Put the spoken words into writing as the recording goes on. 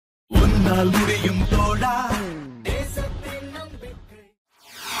உன்னால் முடியும் தோழா.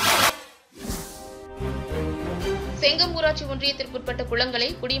 செங்கம் ஊராட்சி ஒன்றியத்திற்குட்பட்ட குளங்களை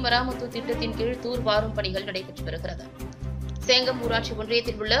குடிமராமத்து திட்டத்தின் கீழ் தூர்வாரும் பணிகள் நடைபெற்று வருகிறது. செங்கம் ஊராட்சி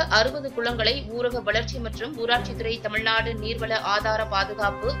ஒன்றியத்தில் உள்ள 60 குளங்களை ஊரக வளர்ச்சி மற்றும் ஊராட்சித்துறை, தமிழ்நாடு நீர்வள ஆதார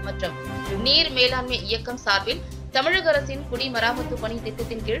பாதுகாப்பு மற்றும் நீர் மேலாண்மை இயக்கம் சார்பில் தமிழக அரசின் குடிமராமத்து பணி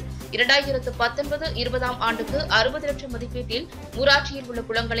திட்டத்தின் கீழ் 2019-20 ஆண்டுக்கு 60 லட்சம் மதிப்பீட்டில் ஊராட்சியில் உள்ள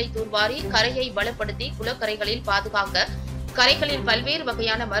குளங்களை தூர்வாரி கரையை பலப்படுத்தி குளக்கரைகளில் பாதுகாக்க கரைகளில் பல்வேறு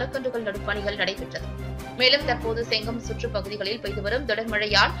வகையான மரக்கன்றுகள் நடும் பணிகள் நடைபெற்றது. மேலும் தற்போது செங்கம் சுற்றுப்பகுதிகளில் பெய்து வரும் தொடர்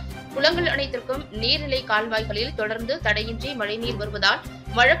மழையால் குளங்கள் அனைத்திற்கும் நீர்நிலை கால்வாய்களில் தொடர்ந்து தடையின்றி மழைநீர் வருவதால்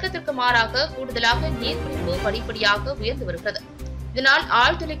வழக்கத்திற்கு மாறாக கூடுதலாக நீர்பிடிப்பு படிப்படியாக உயர்ந்து வருகிறது. இதனால்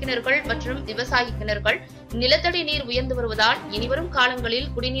ஆழ்துளை கிணறுகள் மற்றும் விவசாய கிணறுகள் நிலத்தடி நீர் உயர்ந்து வருவதால் இனிவரும் காலங்களில்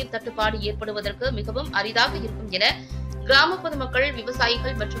குடிநீர் தட்டுப்பாடு ஏற்படுவதற்கு மிகவும் அரிதாக இருக்கும் என கிராம பொதுமக்கள்,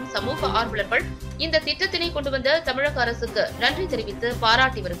 விவசாயிகள் மற்றும் சமூக ஆர்வலர்கள் இந்த திட்டத்தினை கொண்டு வந்த தமிழக அரசுக்கு நன்றி தெரிவித்து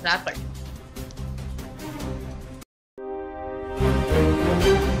பாராட்டி வருகிறார்கள்.